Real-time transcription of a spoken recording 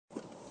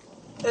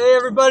Hey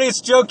everybody,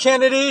 it's Joe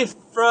Kennedy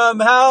from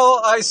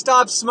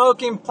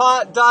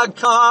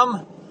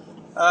HowIStopSmokingPot.com,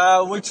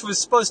 which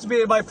was supposed to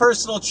be my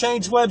personal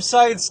change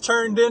website. It's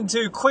turned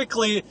into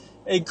quickly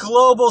a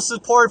global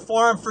support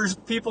forum for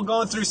people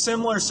going through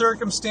similar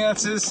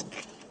circumstances.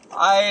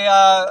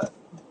 I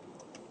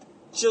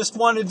just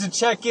wanted to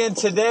check in.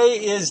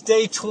 Today is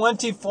day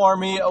 20 for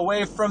me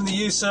away from the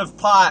use of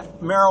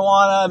pot,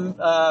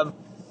 marijuana,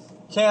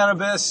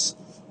 cannabis,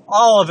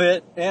 all of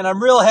it, and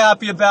I'm real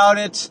happy about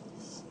it.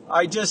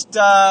 I just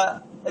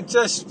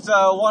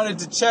wanted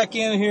to check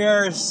in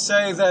here,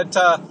 say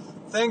that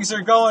things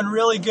are going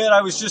really good.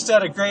 I was just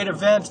at a great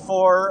event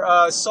for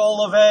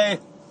Solove,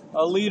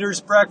 a leader's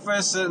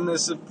breakfast, and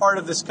this is part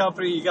of this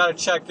company you got to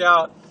check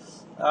out.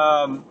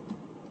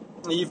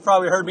 You've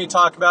probably heard me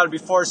talk about it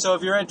before, so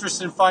if you're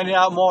interested in finding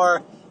out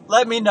more,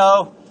 let me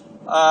know.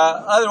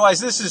 Otherwise,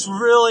 this is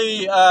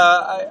really,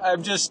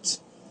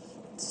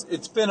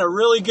 it's been a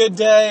really good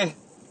day.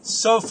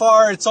 So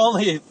far, it's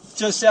only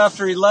just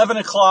after 11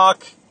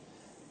 o'clock.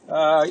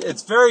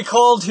 It's very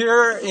cold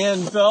here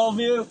in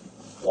Bellevue,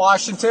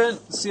 Washington,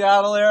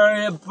 Seattle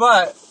area,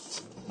 but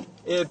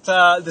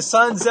the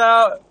sun's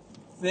out,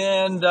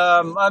 and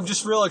I'm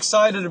just real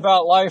excited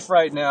about life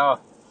right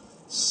now.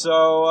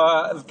 So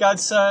I've got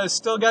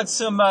still got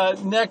some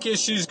neck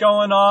issues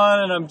going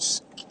on, and I'm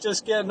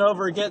just getting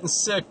over getting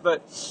sick,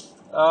 but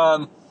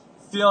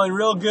feeling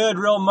real good,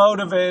 real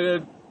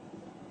motivated.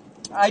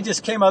 I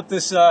just came up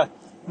this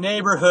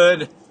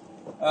neighborhood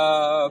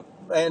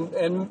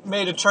and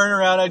made a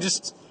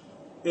turnaround.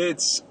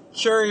 It's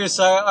curious.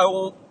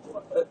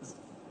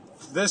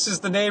 This is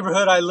the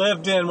neighborhood I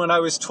lived in when I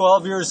was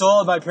 12 years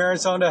old. My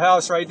parents owned a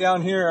house right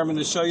down here. I'm going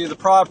to show you the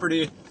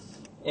property,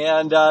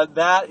 and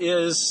that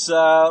is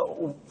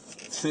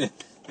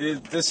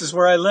this is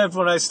where I lived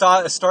when I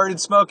started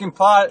smoking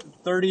pot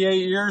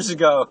 38 years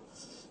ago.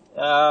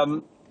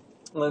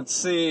 Let's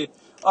see.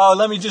 Oh,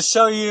 let me just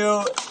show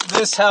you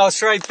this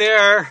house right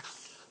there.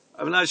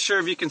 I'm not sure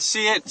if you can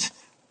see it,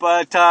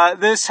 but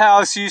this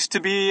house used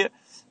to be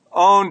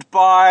owned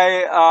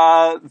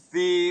by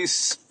the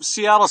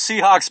Seattle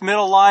Seahawks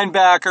middle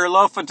linebacker,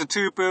 Lofa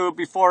Tatupu,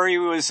 before he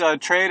was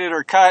traded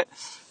or cut.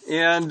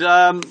 And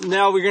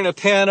now we're going to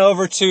pan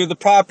over to the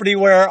property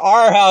where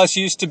our house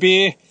used to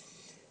be.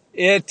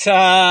 It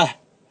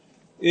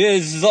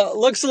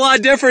looks a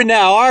lot different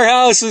now. Our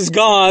house is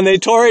gone. They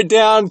tore it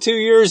down 2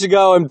 years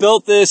ago and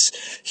built this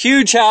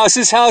huge house.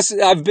 This house,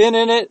 I've been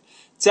in it.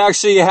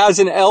 It has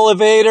an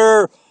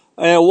elevator,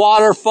 a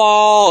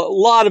waterfall, a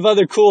lot of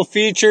other cool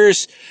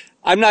features.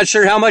 I'm not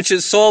sure how much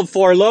it sold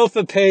for.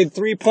 Lofa paid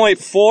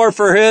 $3.4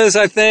 for his,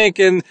 I think,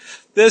 and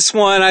this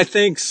one, I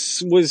think,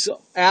 was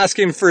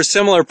asking for a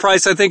similar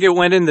price. I think it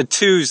went in the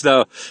twos,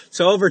 though.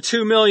 So over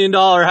 $2 million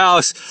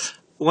house.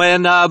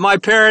 When my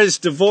parents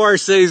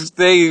divorced,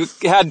 they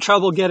had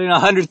trouble getting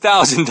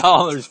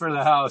 $100,000 for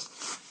the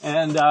house.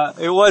 And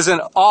it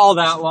wasn't all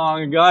that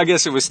long ago. I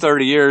guess it was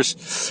 30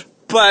 years.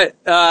 But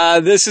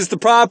this is the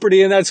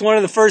property, and that's one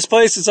of the first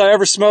places I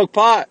ever smoked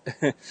pot.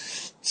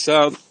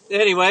 So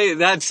anyway,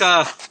 that's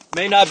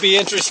may not be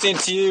interesting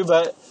to you,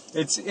 but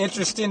it's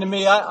interesting to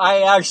me.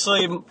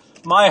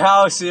 My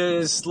house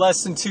is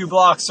less than 2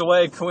 blocks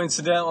away.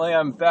 Coincidentally,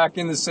 I'm back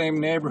in the same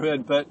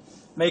neighborhood, but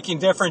making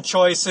different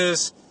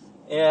choices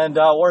and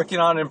working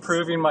on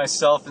improving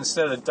myself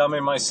instead of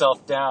dumbing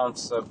myself down.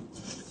 So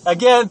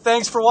again,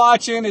 thanks for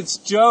watching. It's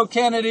Joe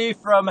Kennedy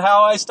from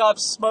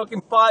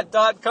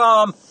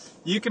HowIStopSmokingPot.com.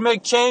 You can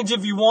make change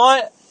if you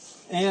want,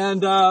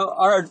 and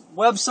our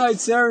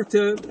website's there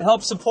to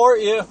help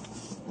support you.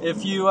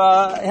 If you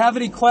have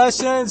any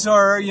questions,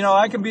 or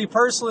I can be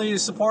personally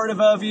supportive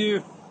of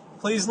you,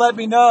 please let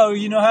me know.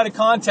 You know how to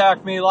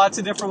contact me, lots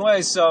of different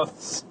ways. So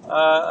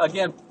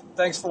again,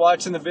 thanks for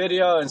watching the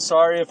video, and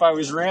sorry if I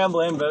was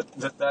rambling, but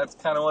that's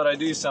kind of what I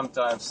do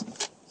sometimes,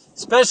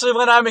 especially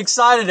when I'm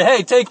excited.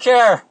 Hey, take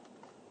care.